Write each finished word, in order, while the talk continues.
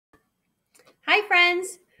Hi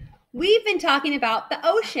friends, we've been talking about the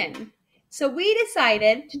ocean. So we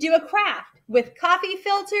decided to do a craft with coffee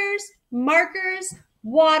filters, markers,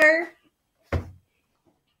 water,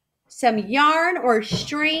 some yarn or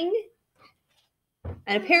string,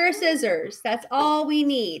 and a pair of scissors. That's all we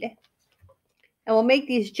need. And we'll make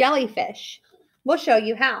these jellyfish. We'll show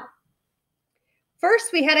you how.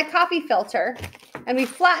 First, we had a coffee filter and we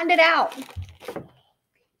flattened it out.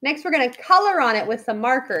 Next, we're going to color on it with some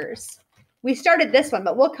markers. We started this one,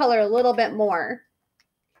 but we'll color a little bit more.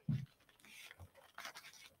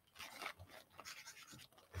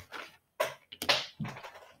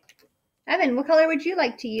 Evan, what color would you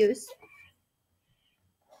like to use?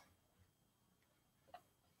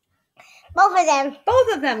 Both of them.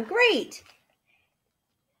 Both of them, great.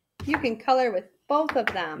 You can color with both of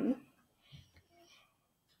them.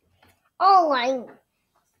 Oh,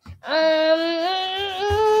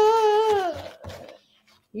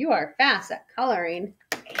 You are fast at coloring.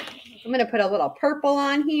 I'm going to put a little purple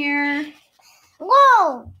on here.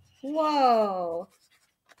 Whoa. Whoa.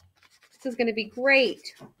 This is going to be great.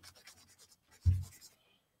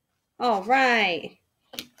 All right.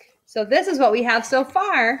 So this is what we have so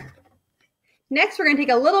far. Next, we're going to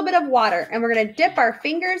take a little bit of water and we're going to dip our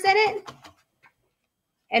fingers in it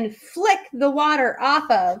and flick the water off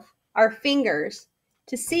of our fingers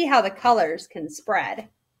to see how the colors can spread.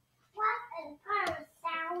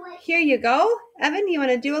 Here you go. Evan, you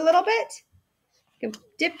want to do a little bit? You can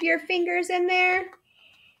dip your fingers in there.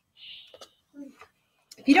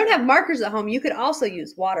 If you don't have markers at home, you could also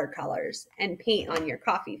use watercolors and paint on your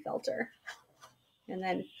coffee filter. And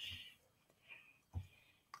then,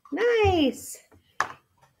 nice.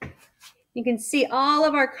 You can see all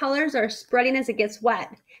of our colors are spreading as it gets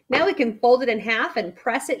wet. Now we can fold it in half and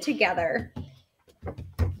press it together.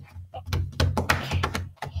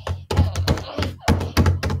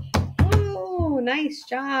 Oh, nice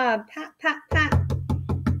job. Pat, pat, pat.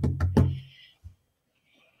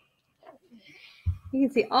 You can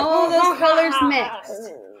see all those colors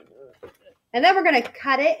mixed. And then we're going to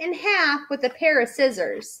cut it in half with a pair of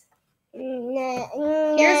scissors.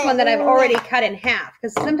 Here's one that I've already cut in half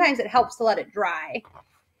because sometimes it helps to let it dry.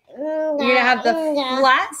 You're going to have the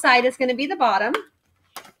flat side is going to be the bottom.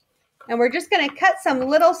 And we're just going to cut some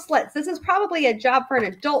little slits. This is probably a job for an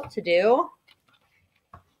adult to do.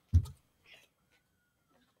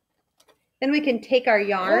 Then we can take our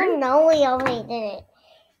yarn. No, we already did it.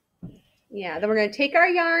 Yeah, then we're going to take our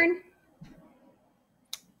yarn,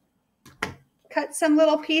 cut some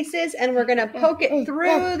little pieces, and we're going to poke it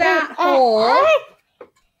through that hole.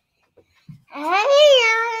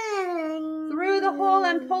 Through the hole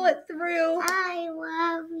and pull it through. I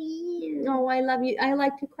love you. Oh, I love you. I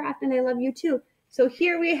like to craft and I love you too. So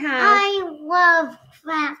here we have. I love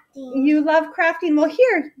crafting. You love crafting. Well,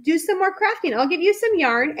 here, do some more crafting. I'll give you some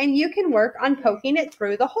yarn and you can work on poking it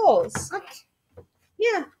through the holes. What?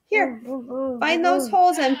 Yeah, here. Find those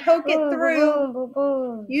holes and poke it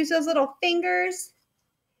through. Use those little fingers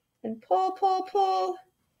and pull, pull, pull.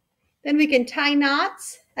 Then we can tie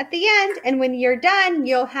knots at the end. And when you're done,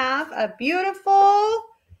 you'll have a beautiful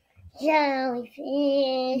jellyfish.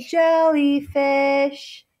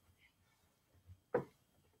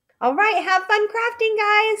 All right, have fun crafting,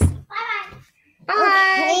 guys. Bye.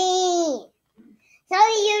 Bye. Okay. So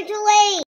you do it.